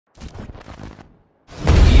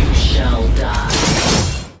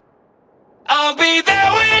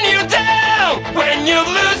when you're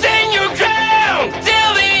losing your ground.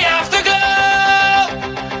 Till the afterglow,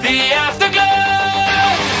 the afterglow.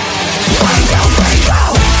 1, 2, 3,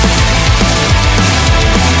 go!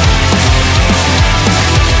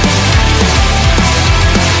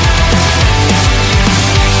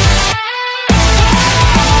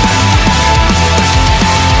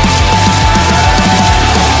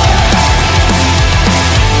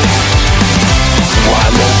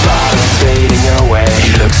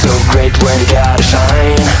 So great when you gotta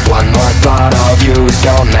shine. One more part of you is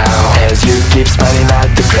gone now, as you keep smiling at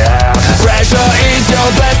the crowd. Pressure is your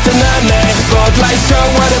best enemy. Spotlights show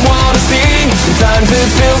what they wanna see. Sometimes it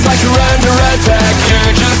feels like you're under attack. You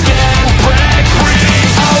just can't break free.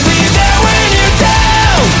 I'll be there when you're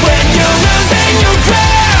down, when you're losing your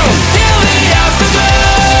ground. Till the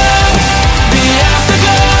afterglow, the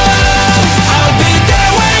afterglow. I'll be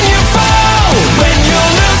there when you fall, when you're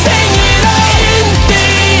losing it all.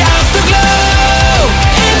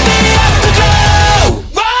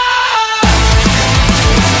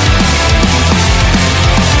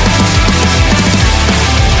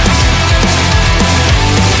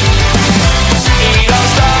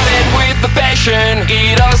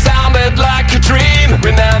 It all sounded like a dream.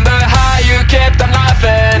 Remember how you kept on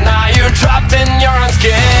laughing? Now you're trapped in your own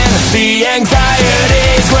skin. The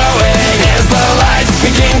anxiety is growing as the lights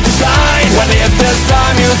begin to shine. What if this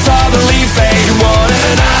time you totally fade? One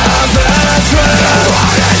another truth.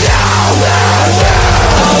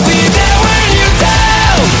 I'll be there when you're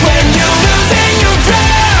down, when you're losing your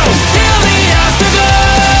ground. Till the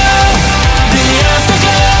afterglow, the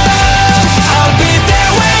afterglow. I'll be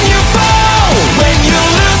there when you fall, when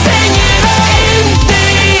you're losing it all. In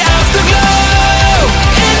the afterglow,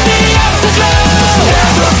 in the afterglow.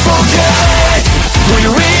 Never forget who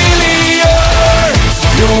you really are.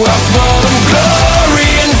 You have more than glory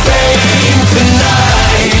and fame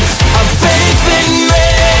tonight. Have faith in me,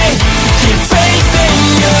 keep faith in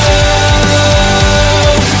you.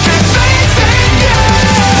 Keep faith in you.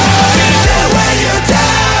 Be there when you're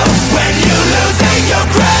down, when you're losing your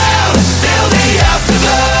ground. Till the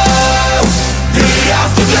afterglow, the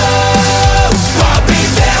afterglow. I'll be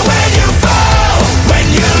there when you fall, when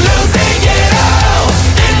you're losing it all.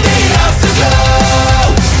 In the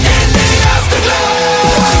afterglow, in the afterglow.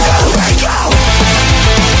 1, 2, 3, go!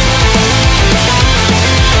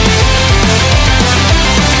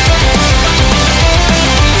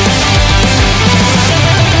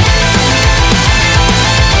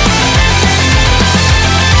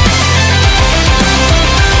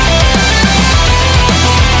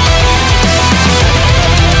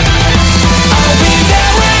 I'll be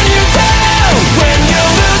there when you're down, when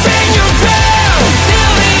you're losing your ground.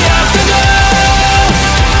 Till the afterglow,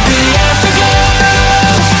 the afterglow.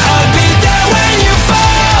 I'll be there when you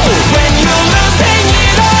fall, when you're losing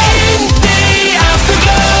it all. In the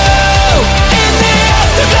afterglow, in the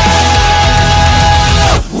afterglow.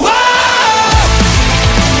 Whoa!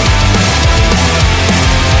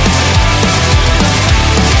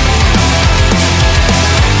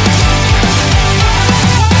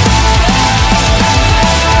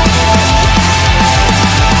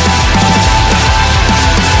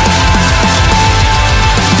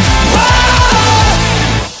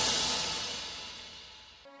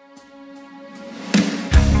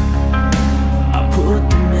 I put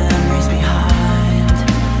the memories behind,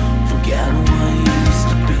 forget what used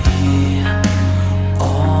to be.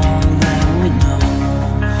 All that we know,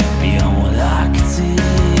 beyond what I could see.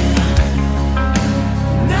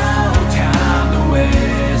 No time to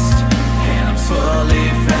waste, and I'm slowly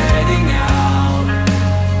fading out.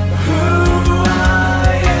 Who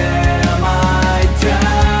I am, I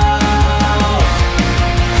doubt.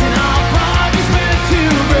 And our body's meant to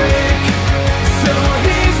break, so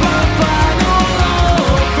here's my final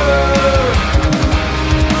offer.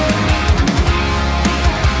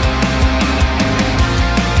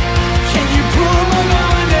 Can you put my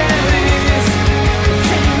mind at ease?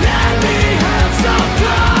 Can you let me have some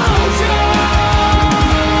closure?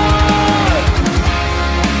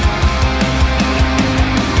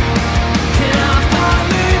 Can I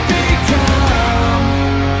finally become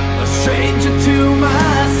a stranger to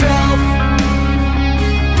myself?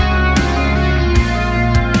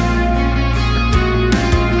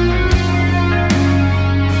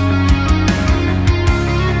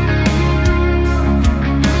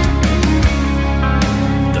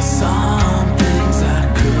 There's some things I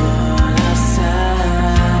could have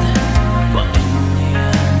said, but in the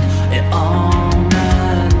end, it all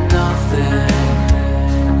meant nothing.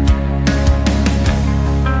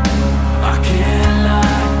 I can't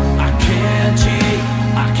lie, I can't cheat,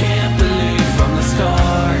 I can't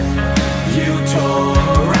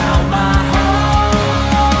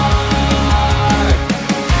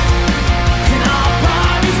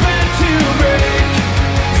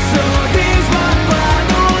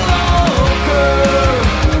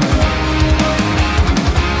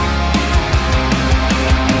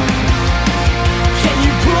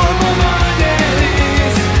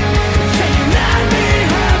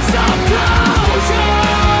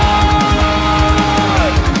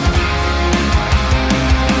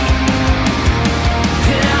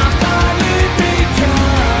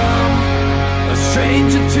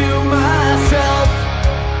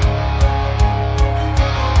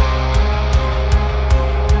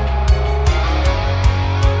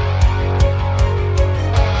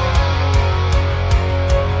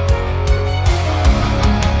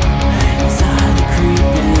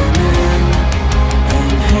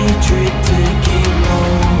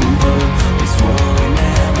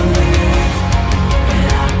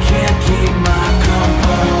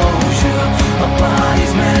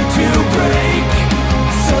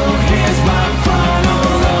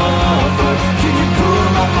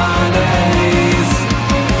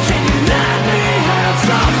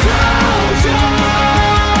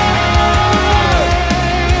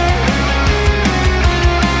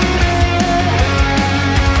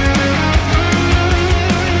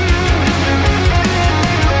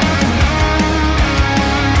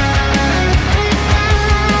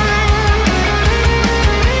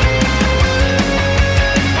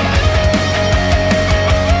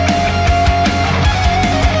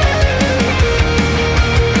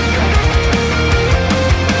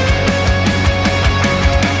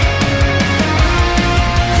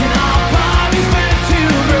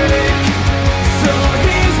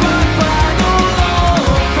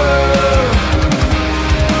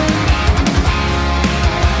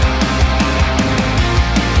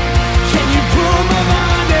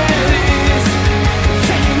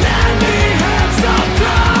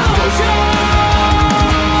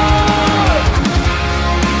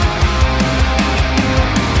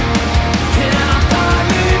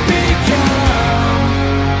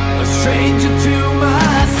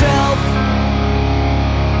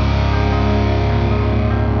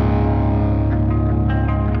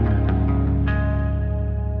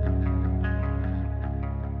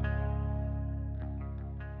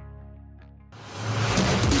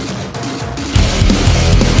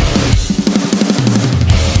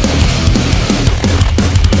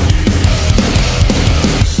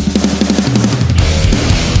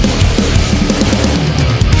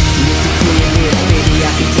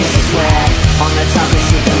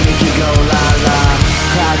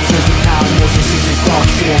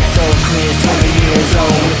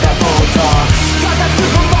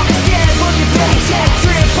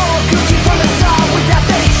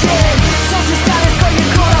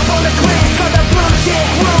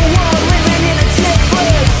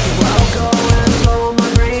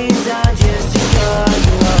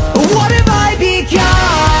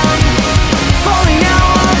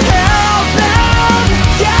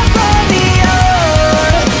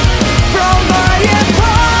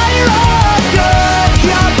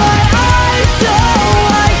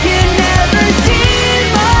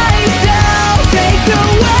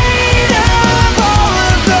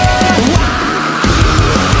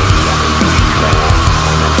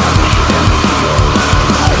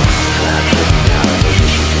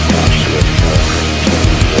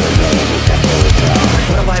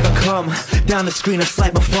down the screen, I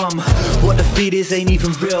slide my thumb. What the feed is ain't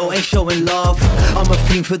even real, ain't showing love. I'm a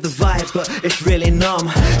fiend for the vibe, but it's really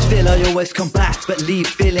numb. Still I always come back, but leave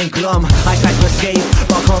feeling glum. I try to escape,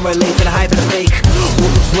 but I can't relate to the hype and the fake.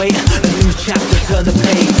 All this weight, a new chapter, turn the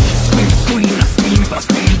page. Scream, scream, I scream, but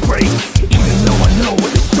scream breaks. Even though I know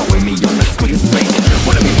what it's showing me on the screen's fake.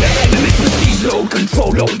 Wanna be bad, and this is D-low,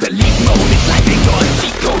 control, low, delete mode. It's like ain't got a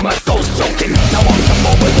cheat code, my soul's choking. Now I'm some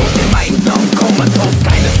overdose in my numb comatose.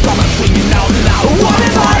 Kinda strong, I'm screaming out loud. What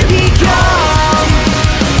have I become?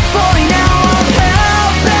 Falling now, I'm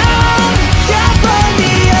hellbound. Down from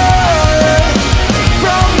the earth,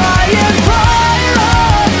 from my empire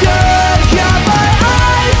of good. Got my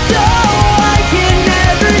eyes so I can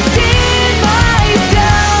never see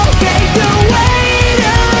myself. Take the weight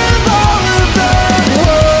of all of them.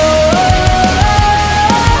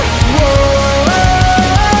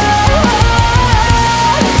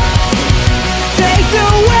 Take the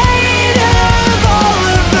weight of all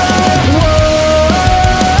of them.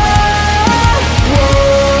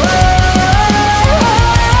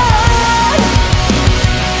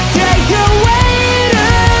 Take the weight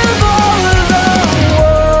of all of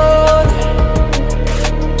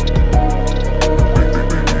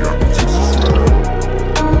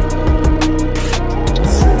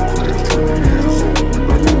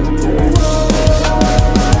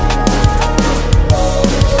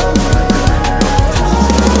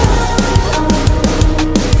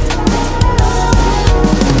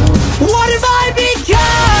What have I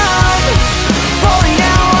become? Falling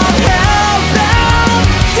now, I'm hellbound.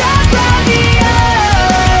 Down from the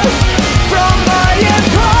earth, from my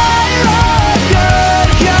empire of good.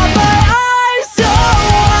 Got my eyes so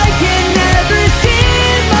I can never see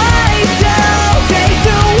myself. Take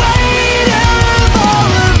the weight of all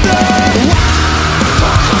of them.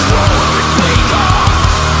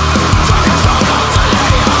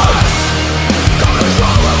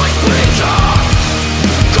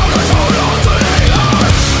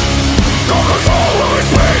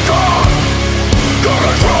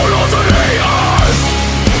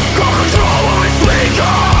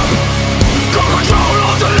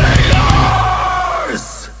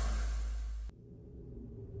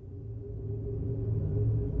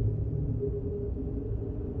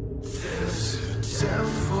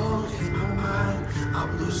 Devil in my mind,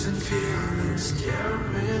 I'm losing feelings,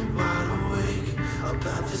 staring wide awake up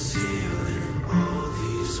at the ceiling. All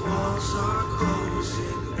these walls are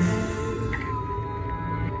closing in.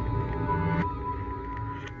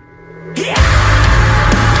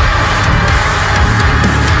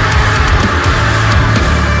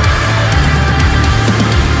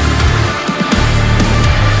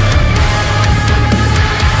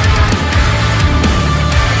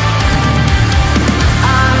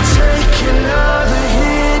 I'm taking another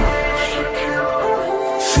hit.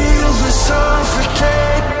 Feel the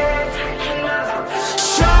suffocate.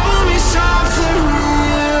 Show me something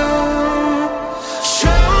real.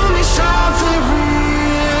 Show me something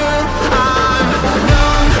real. I'm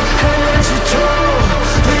numb, head to toe.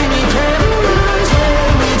 Leave me paralyzed,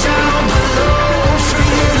 hold me down below. For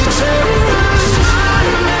you to terrorize, try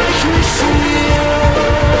to make me feel.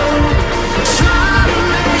 Try to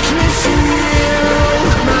make me feel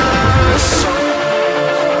my soul.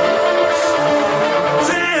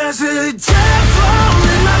 There's a devil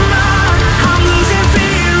in my mind. I'm losing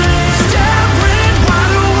feelings, staring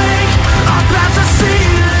wide awake up at the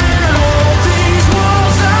ceiling. All these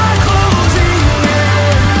walls are closing in.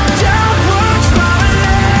 Downward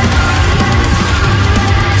spiraling.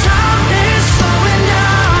 Time is slowing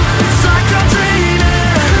down. It's like I'm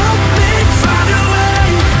dreaming. Help me find a way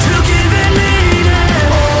to give it meaning.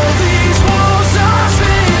 All these walls are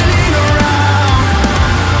spinning around.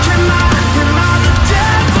 Am I the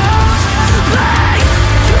devil's playground?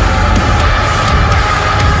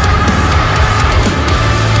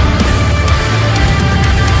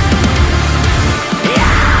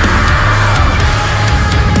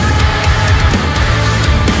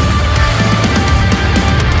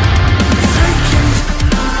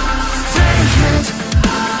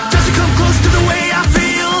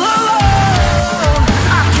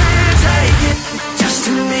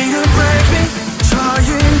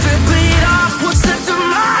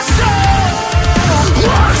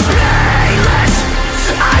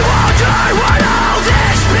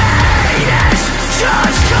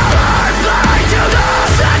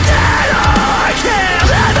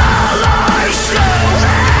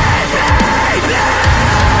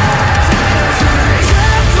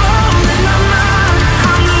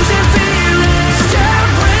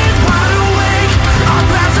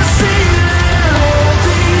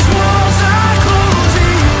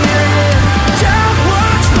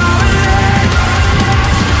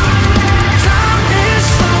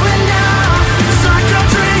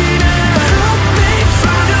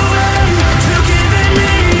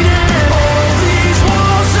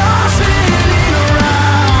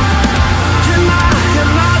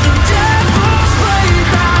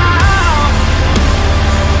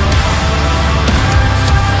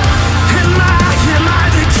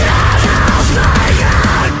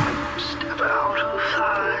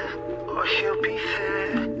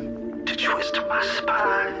 twist my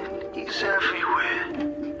spine, he's everywhere.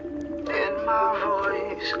 In my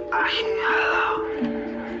voice, I hear hello,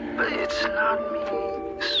 but it's not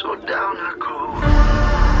me, so down I go.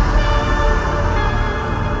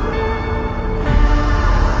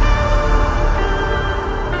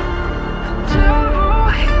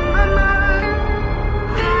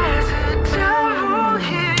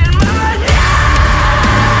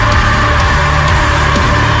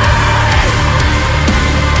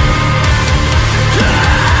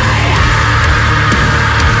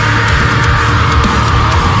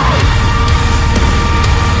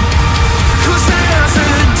 Cause there's a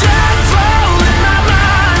devil in my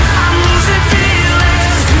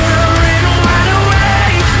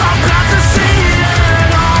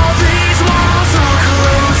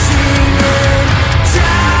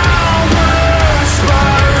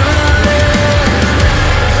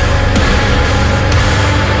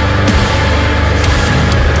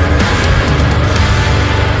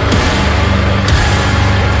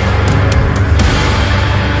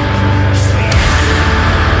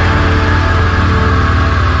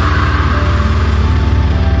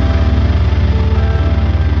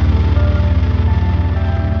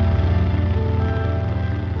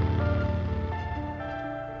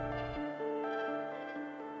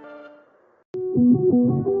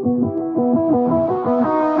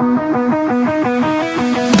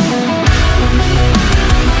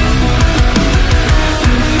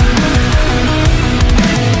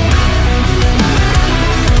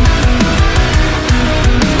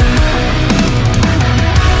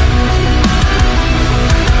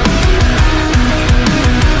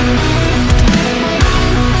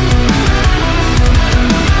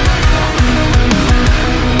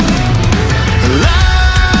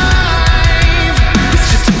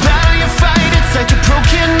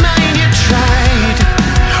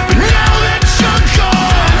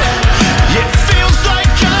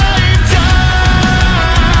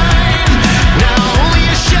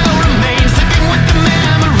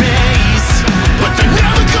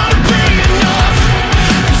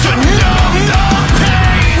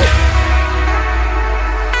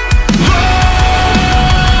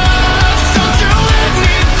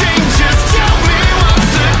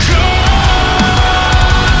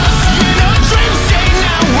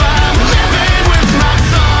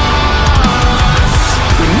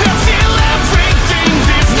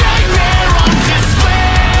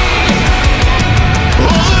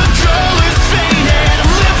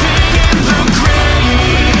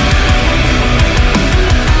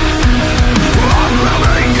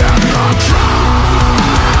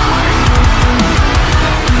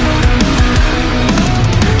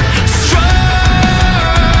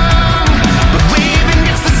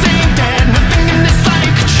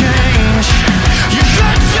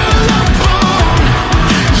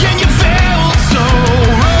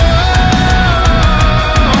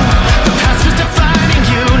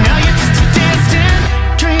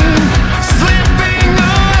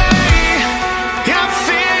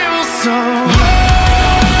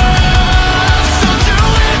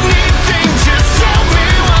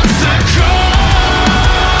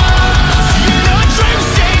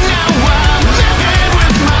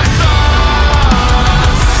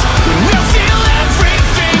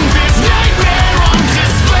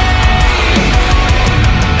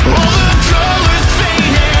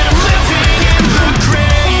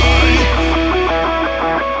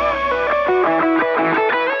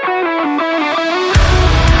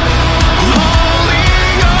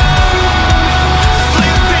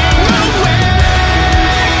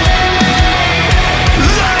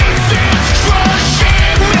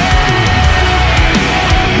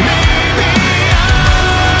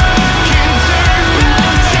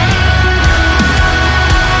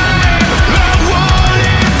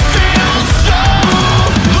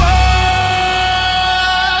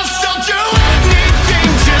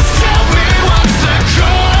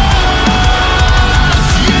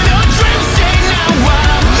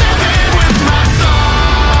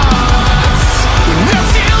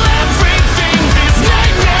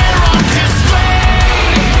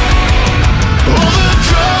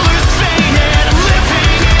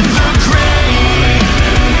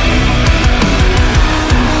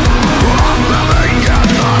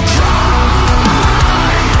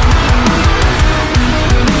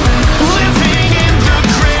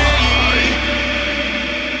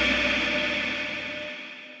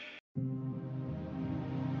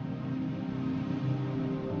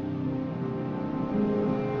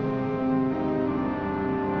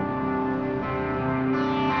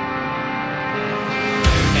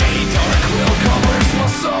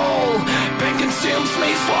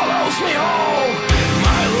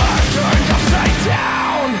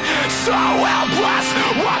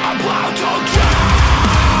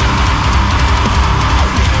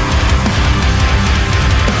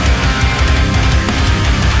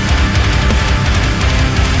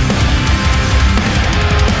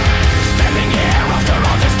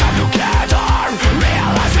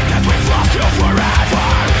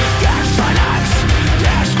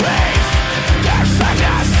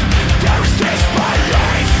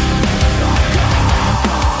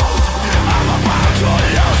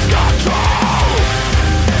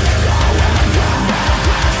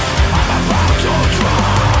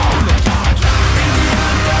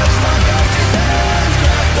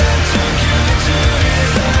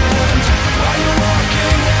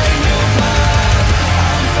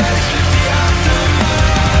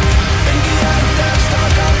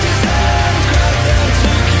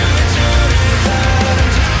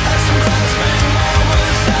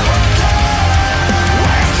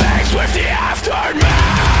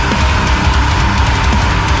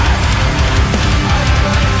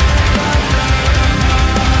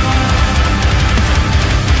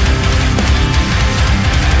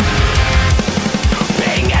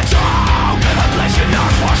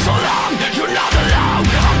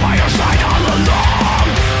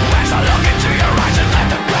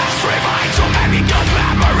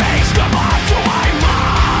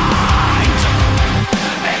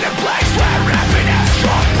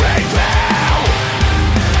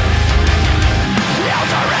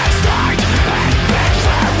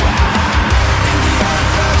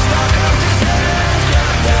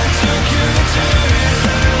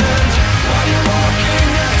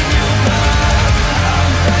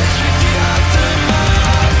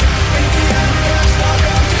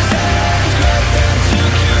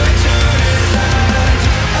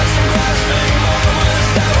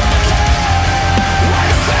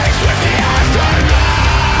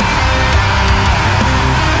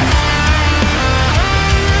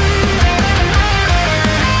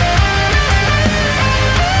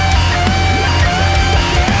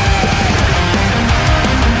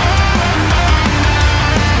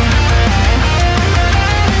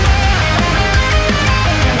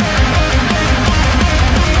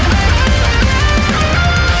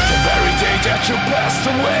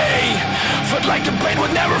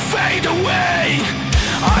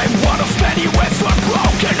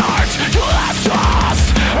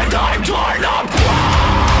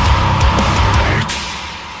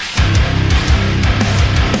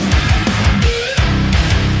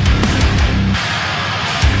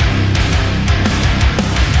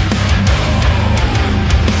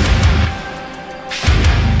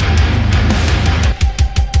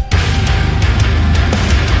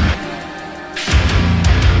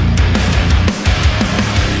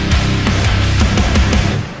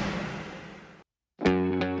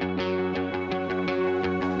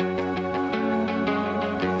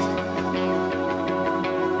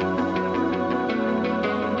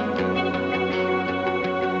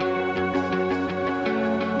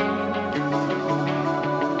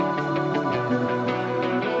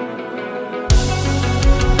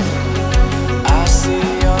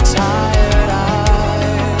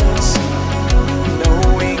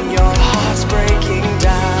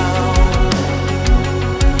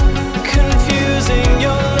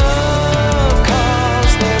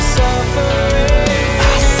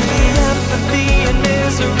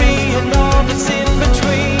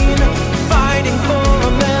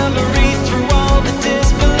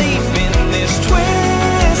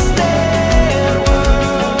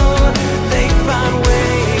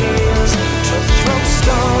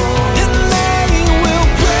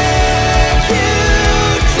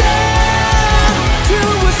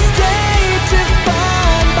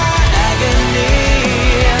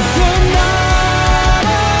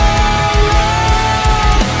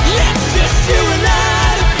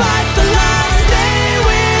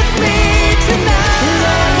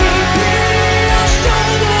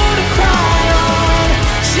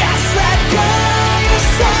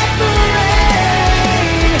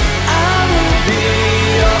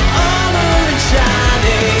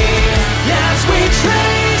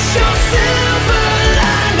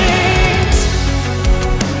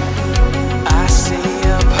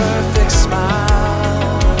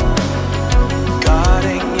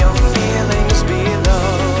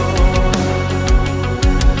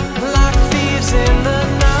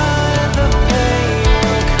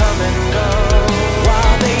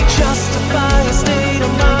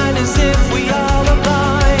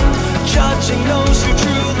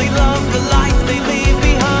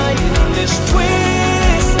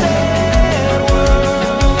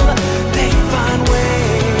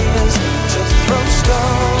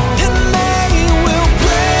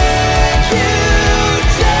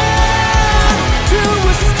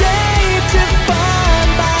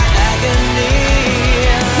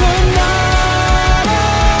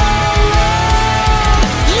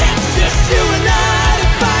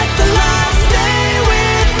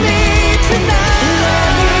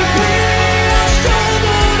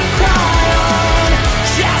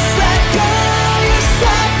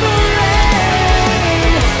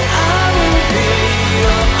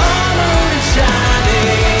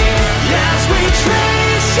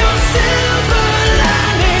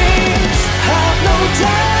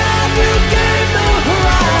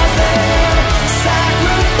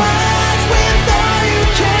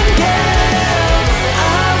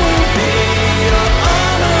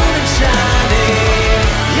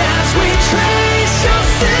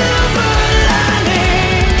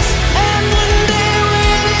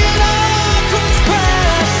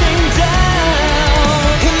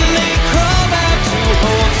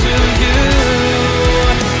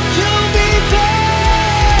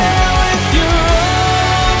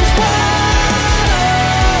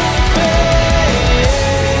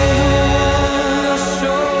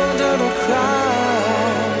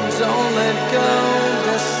go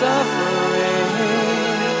the suffering.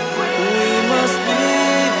 We must be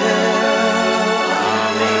there,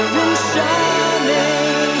 armor and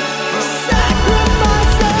shining. We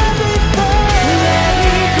sacrifice everything. Let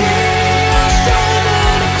me be your shoulder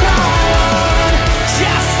to cry on.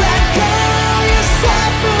 Just let go your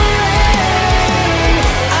suffering.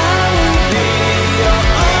 I will be your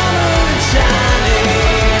armor and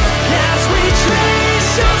shining as we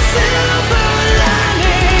trace your silver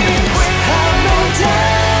linings. Have no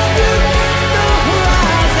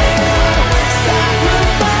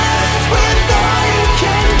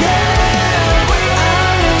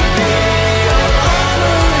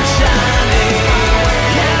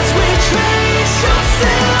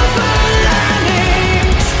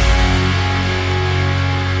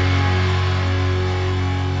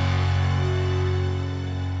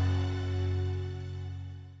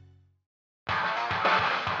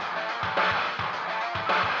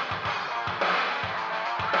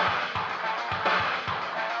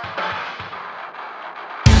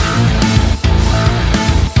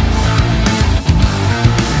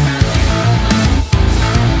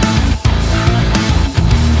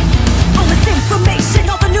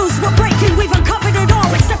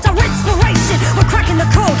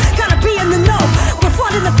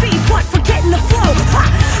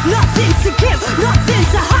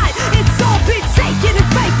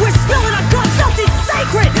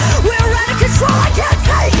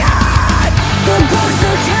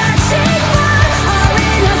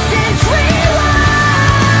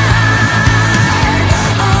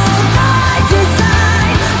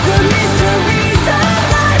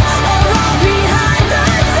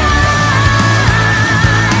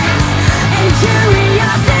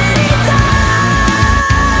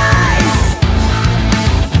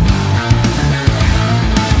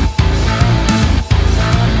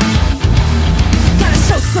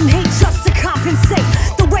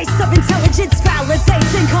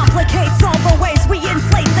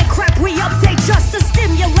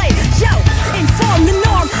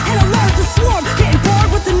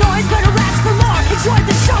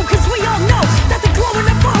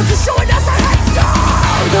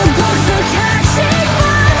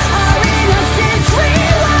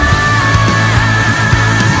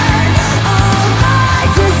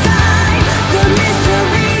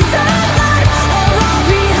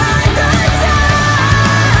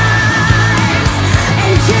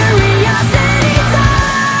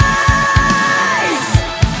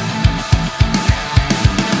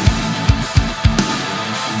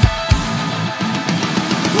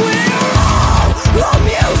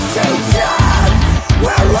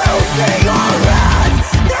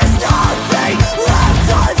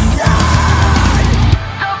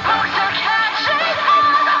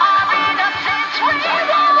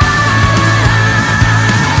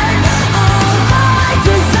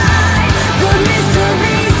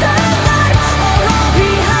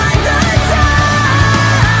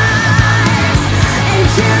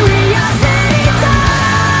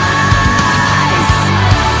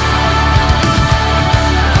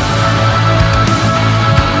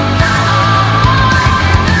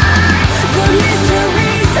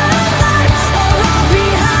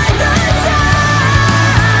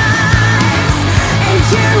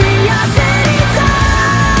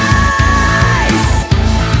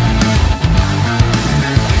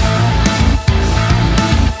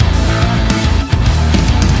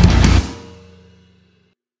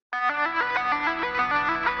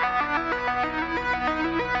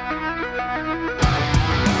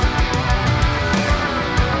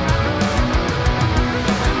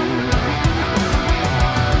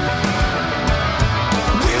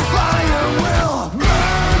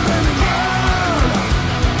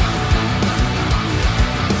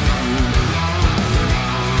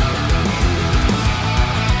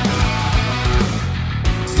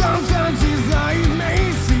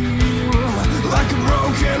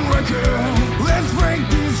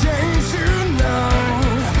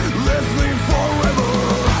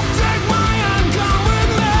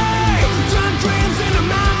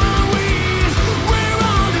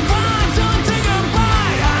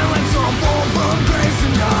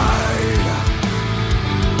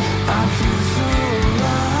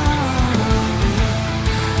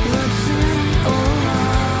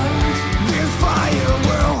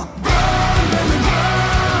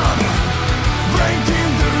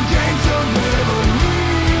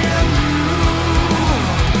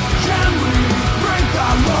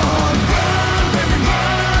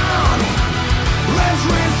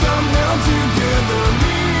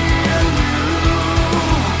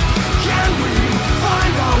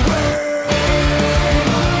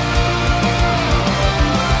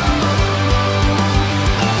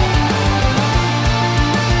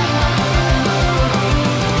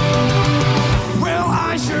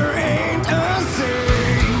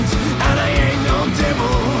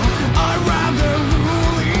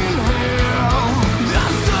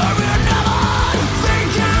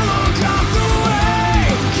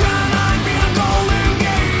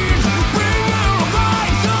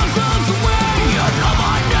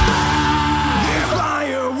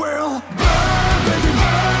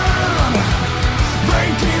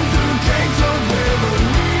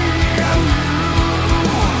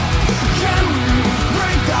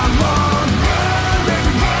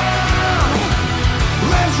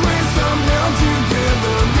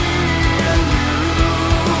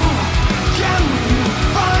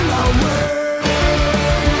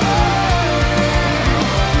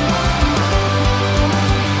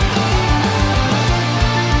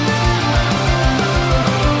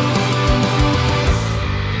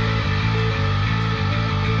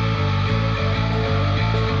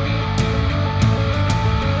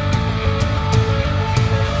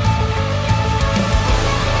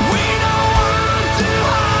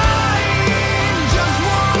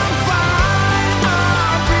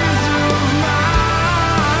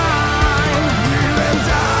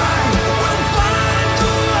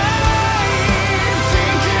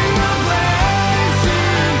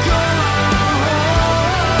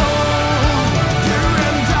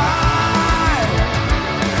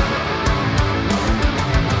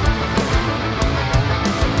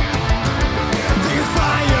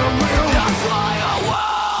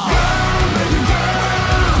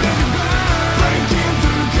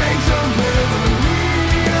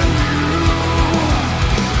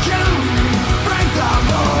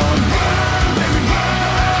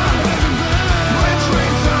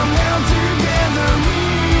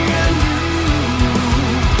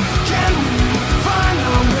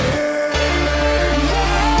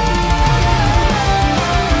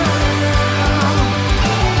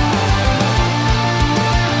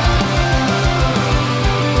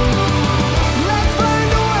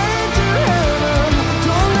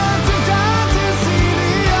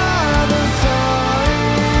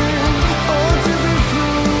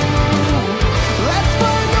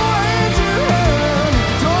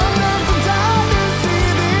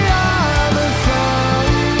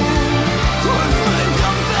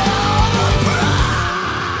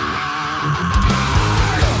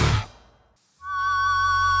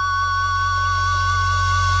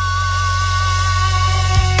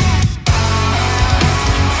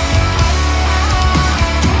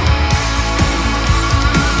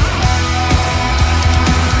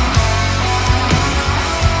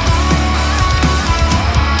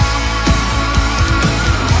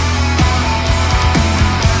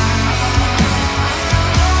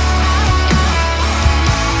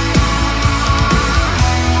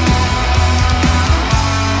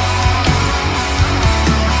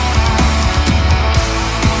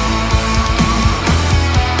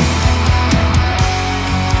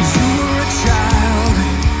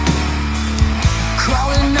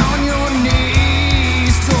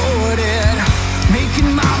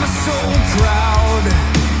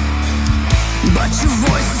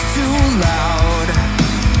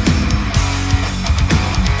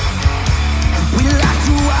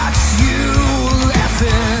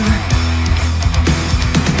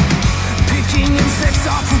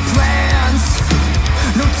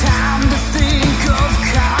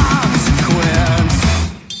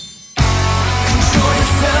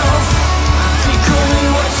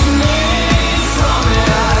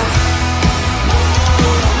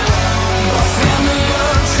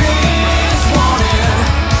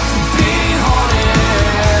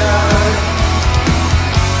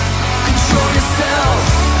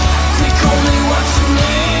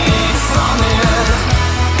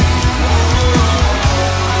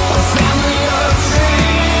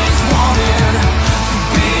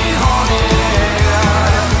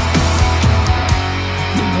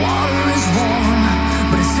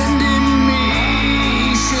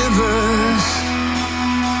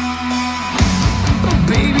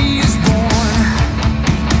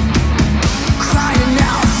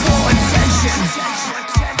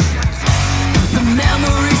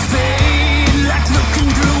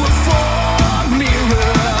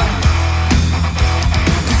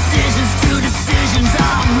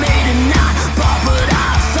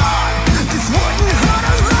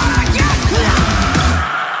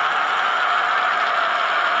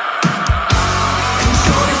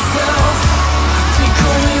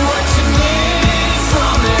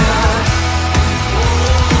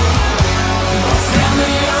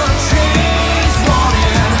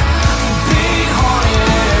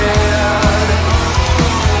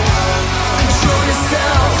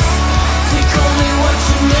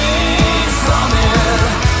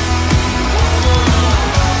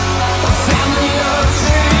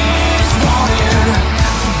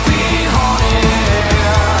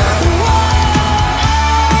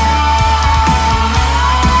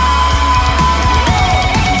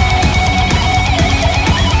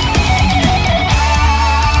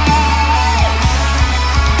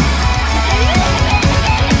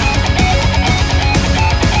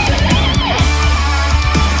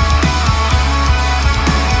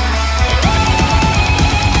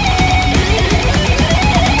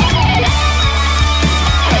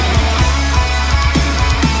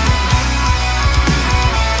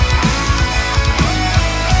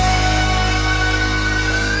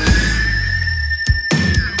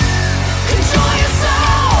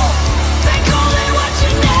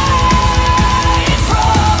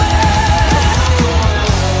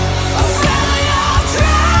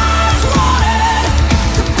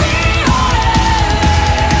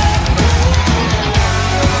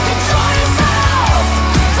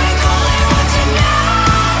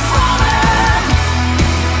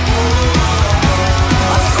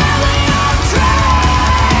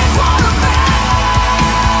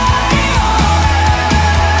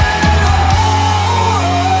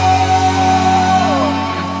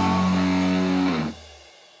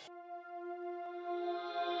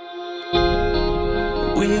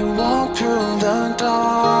We walk through the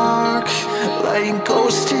dark like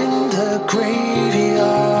ghosts in the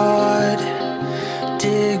graveyard,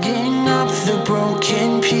 digging up the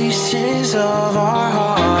broken pieces of our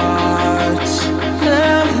hearts.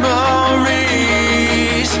 Memories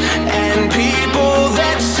and people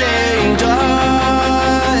that saved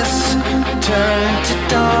us turn to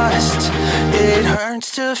dust. It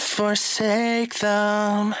hurts to forsake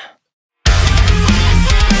them.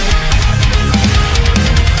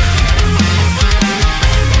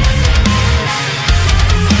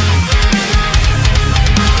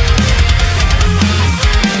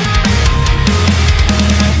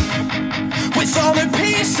 With all the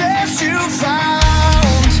pieces you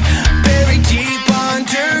found buried deep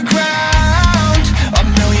underground, a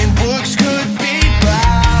million books could be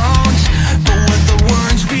bound, but would the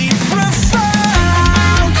words be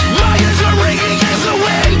profound? Lions are ringing as the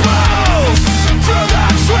wind blows through the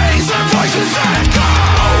trees, their voices echo.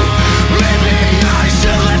 Leave me eyes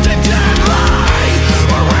to let the dead lie,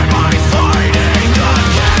 or am I fighting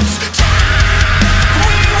against time?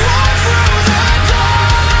 We walk through the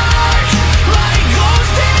dark like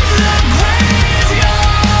ghosts in the grave.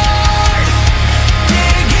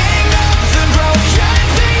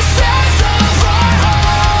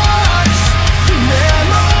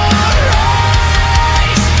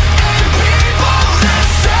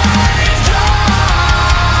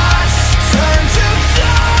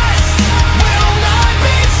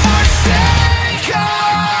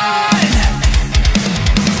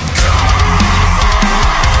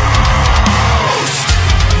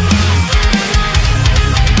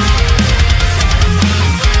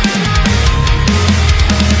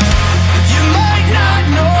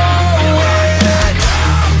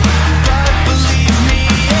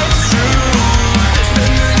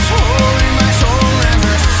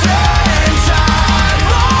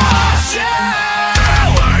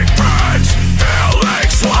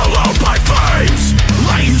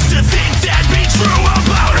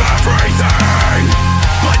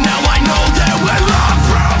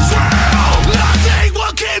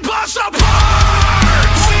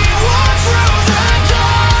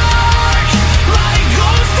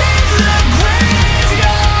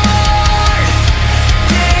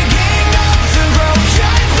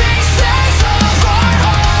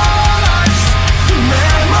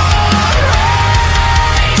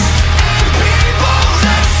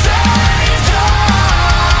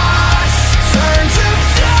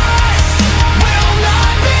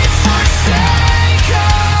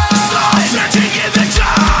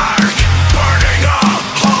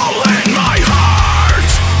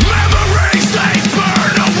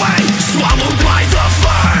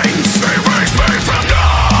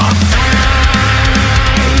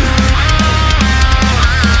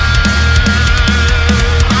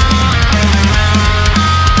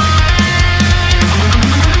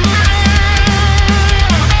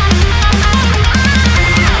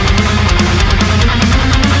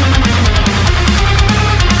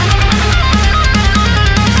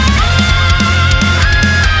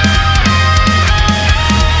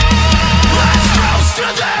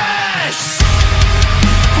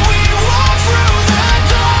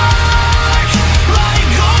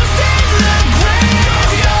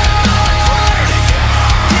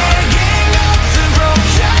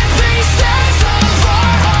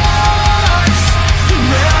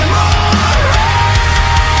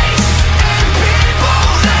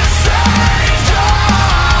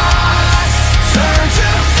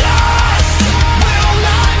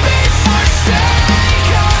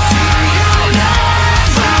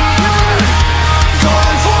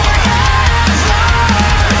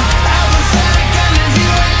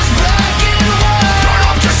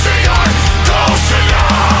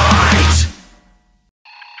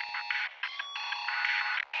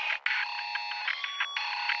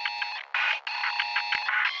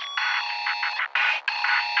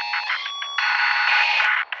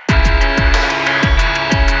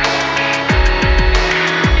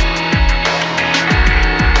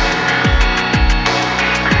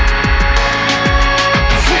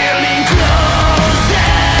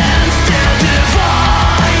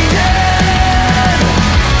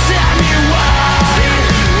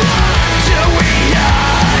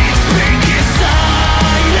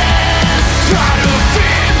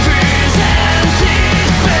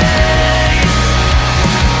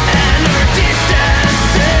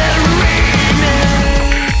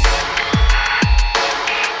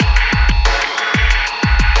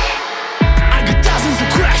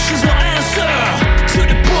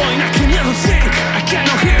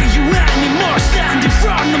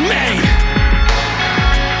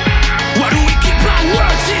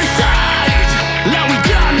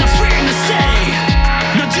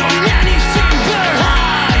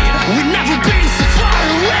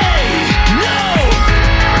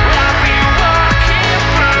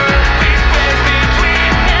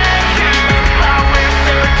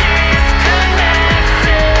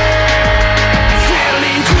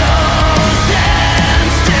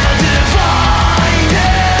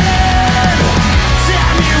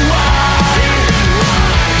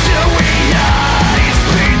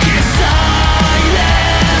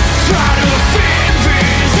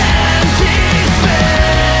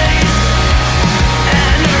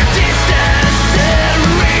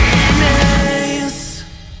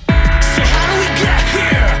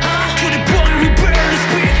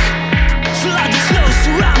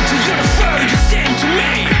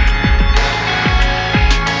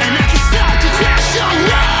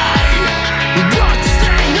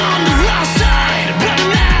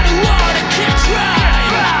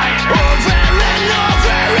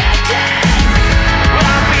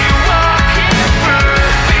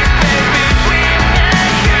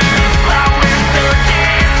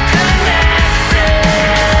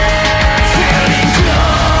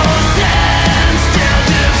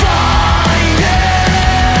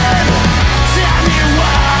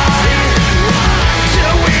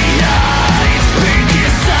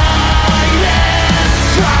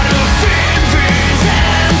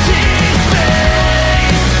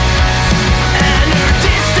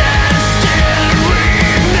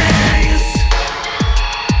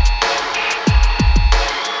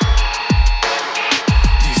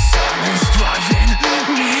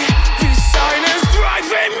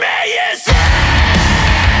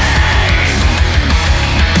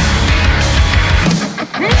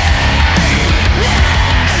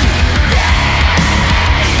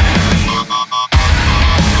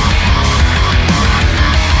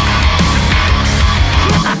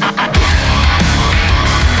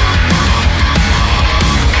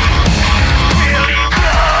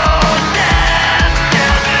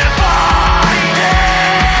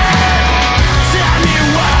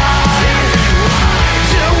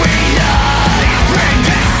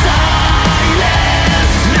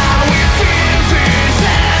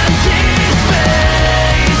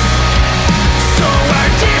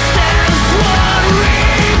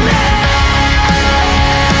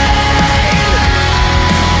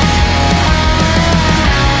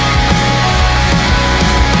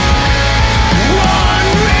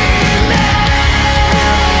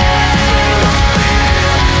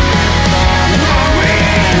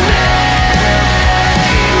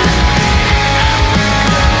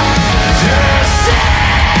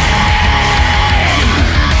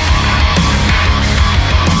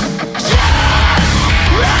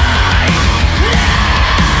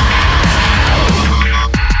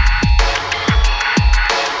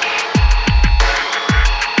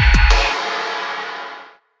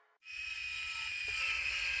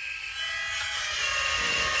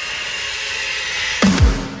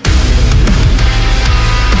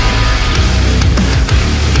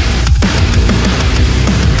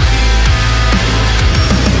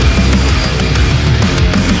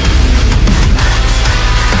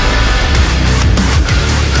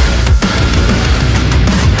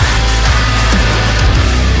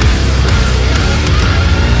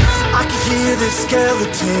 the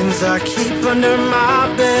skeletons I keep under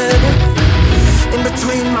my bed, in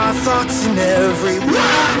between my thoughts and every word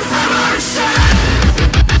I've ever said.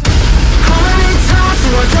 How many times do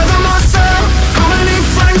I gather myself? How many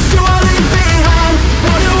friends do I leave behind?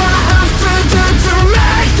 What do I have to do to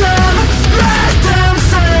make them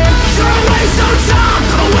say you're a waste of time,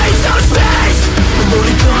 a waste of space? A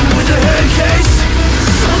loaded gun with a head case,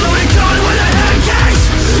 a loaded gun with a head case.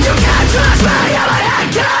 You can't trust me, I'm a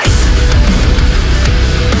head case.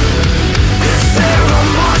 Is there a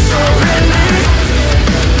monster in me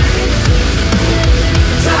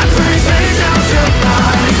that brings me down to my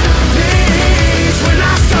knees when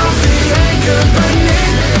I feel the anger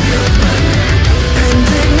beneath?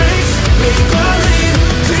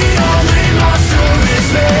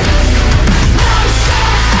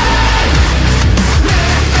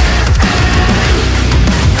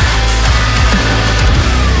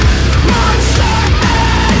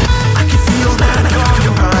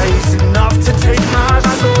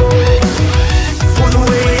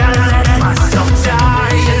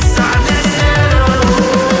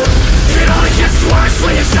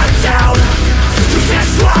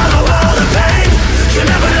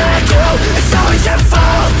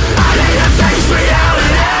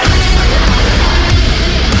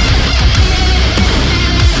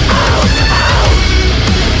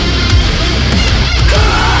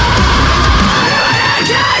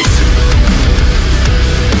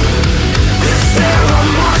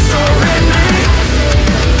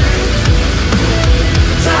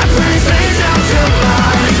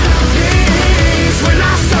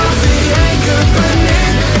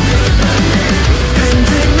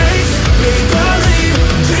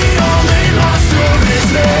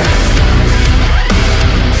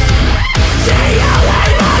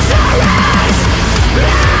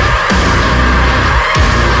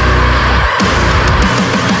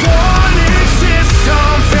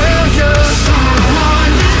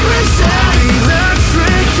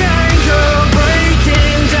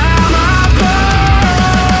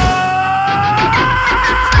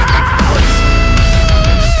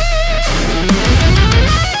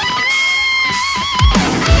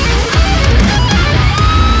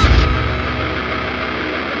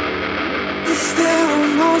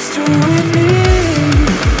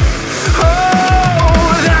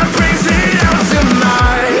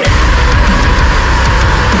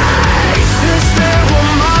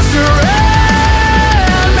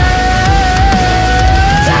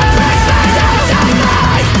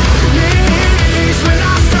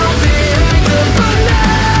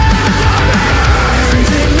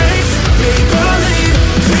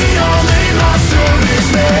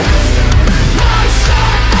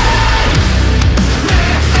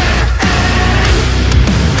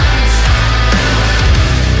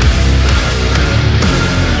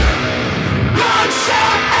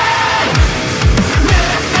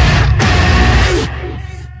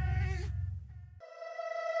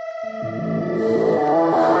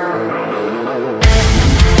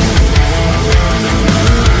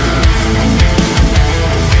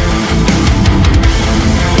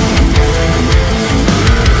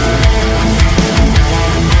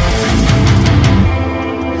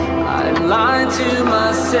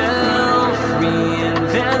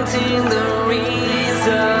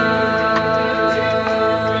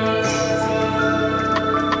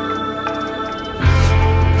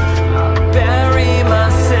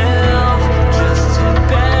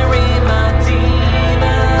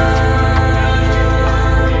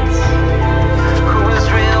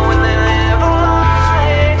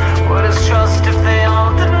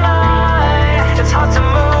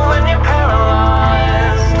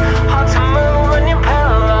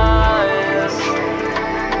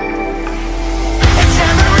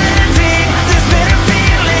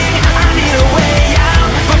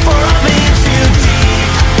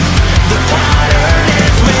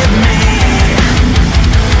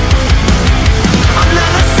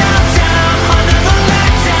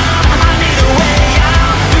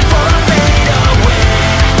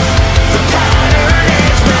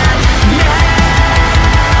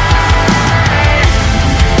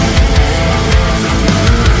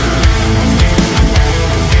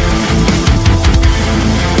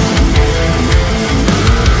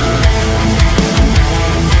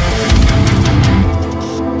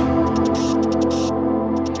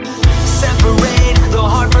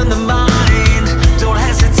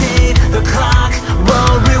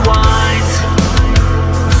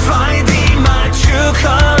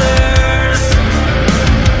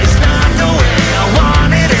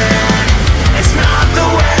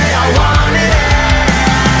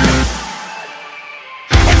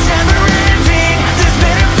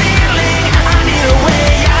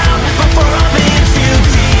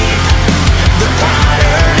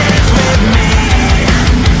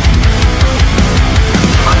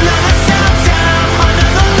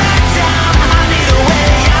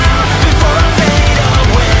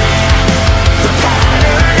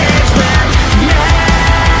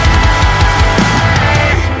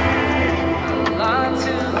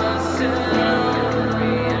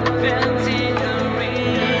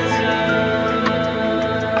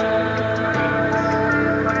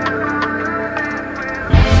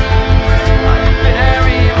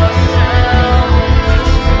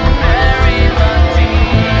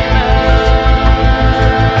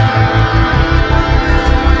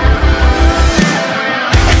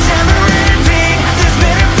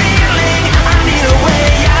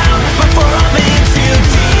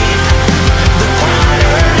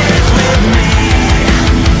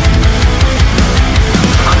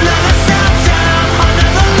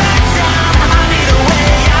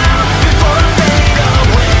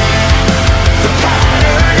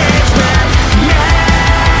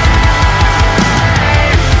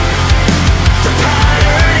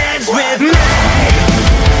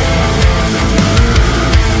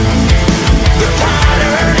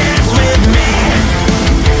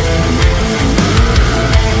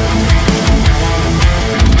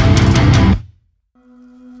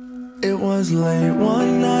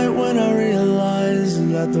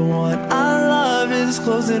 the one I love is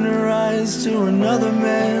closing her eyes to another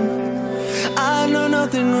man I know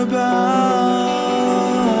nothing about.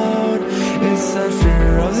 It's that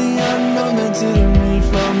fear of the unknown that's eating me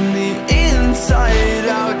from the inside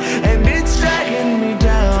out, and it's dragging me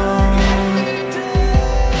down.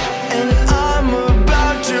 And I'm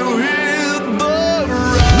about to hit the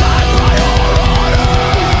ground. My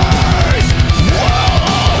priorities will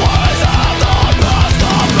always have the best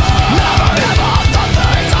of me. Never give up the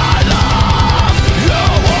things I love. You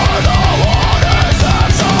were the one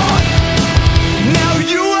exception. Now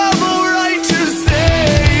you have a right to say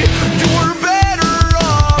you're better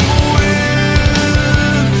off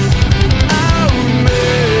without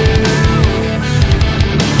me.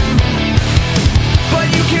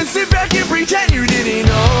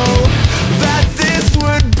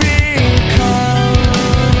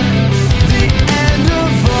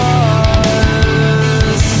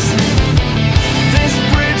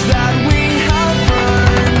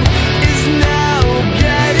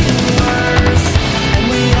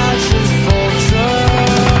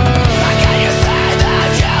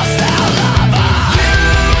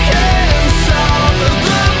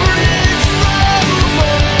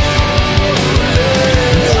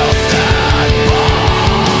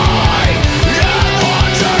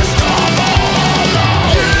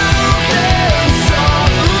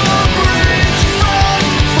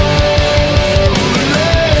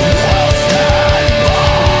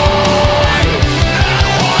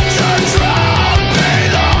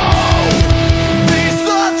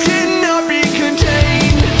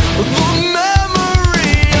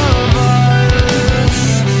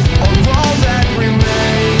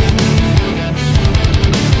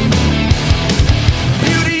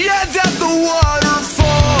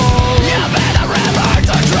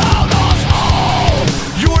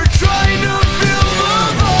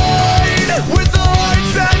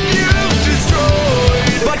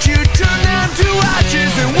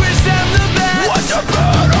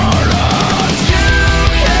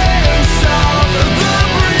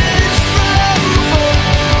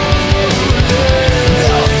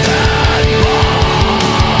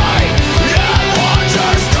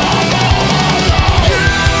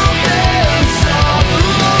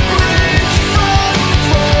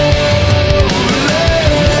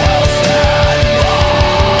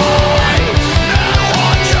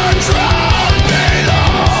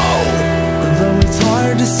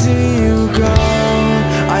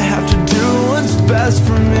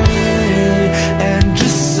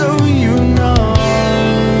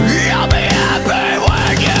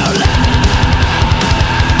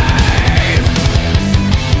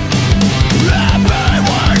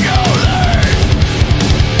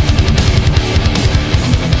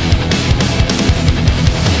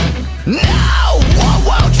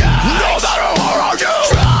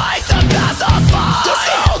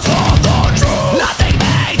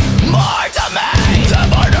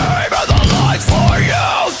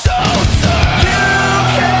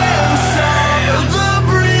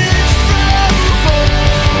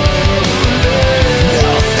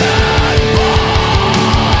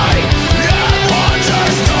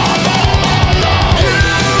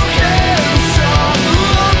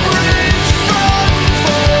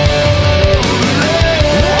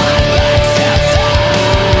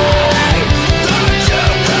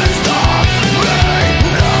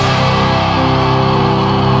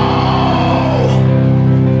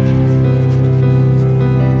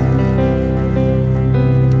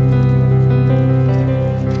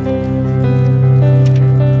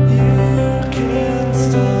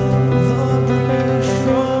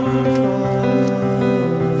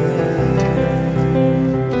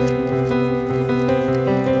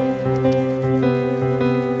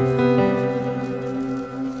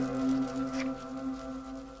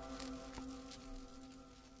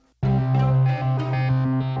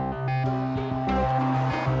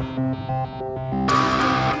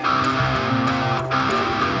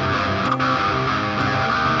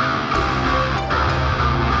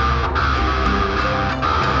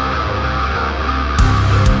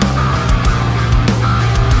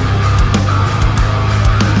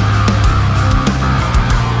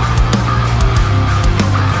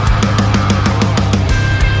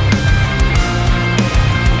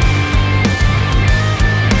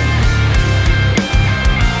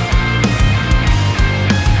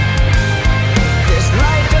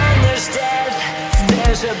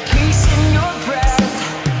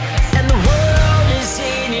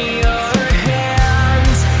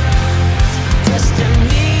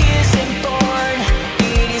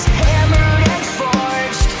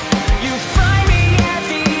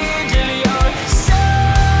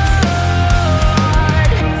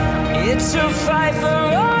 to fight for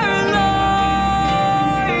our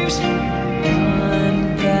lives,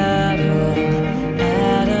 one battle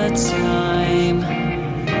at a time.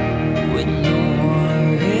 When the war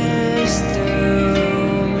is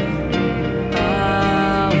through,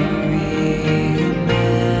 I'll remember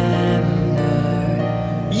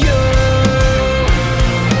you.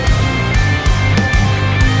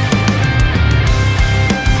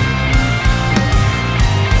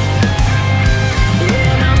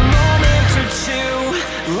 In a moment or two,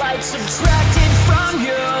 light subtracted from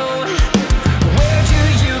you. Where do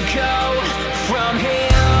you go from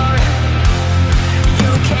here?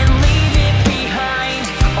 You can leave it behind.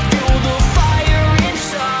 I'll fuel the fire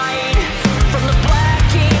inside. From the black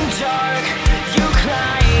and dark, you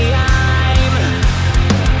climb.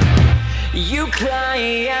 You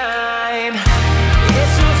climb.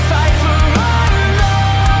 It's a fight for our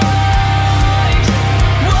lives,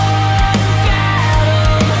 one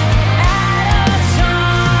battle at a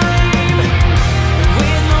time.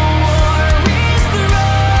 When the war is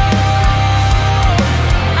through,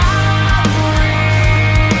 I'll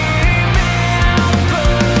remember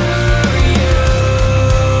you.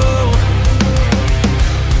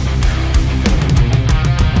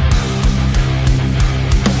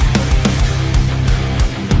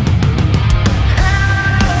 How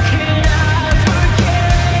can I forget?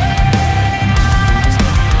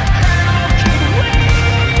 How can we forget?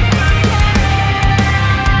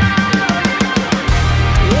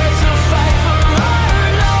 It's a fight for our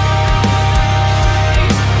lives,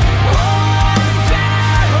 one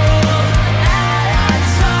battle at a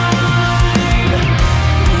time.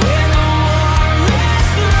 When the war is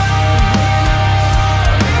through,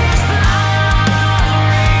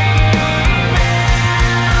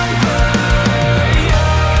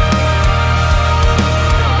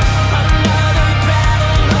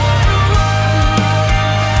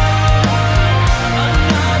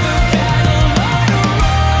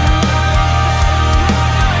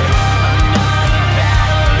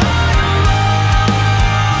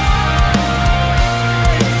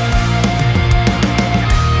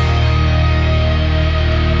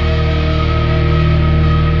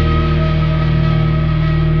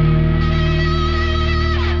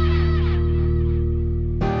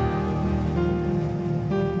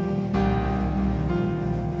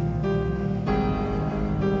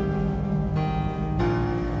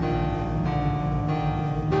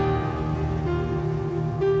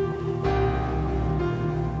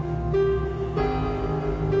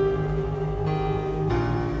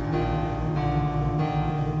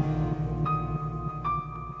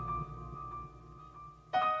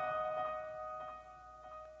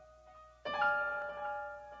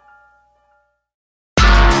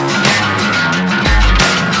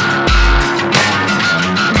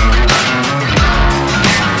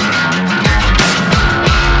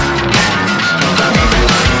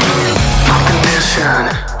 Condition,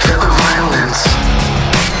 feel the violence.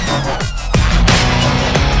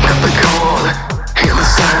 Cut the cold, heal the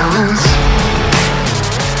silence.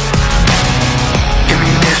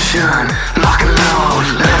 Ammunition,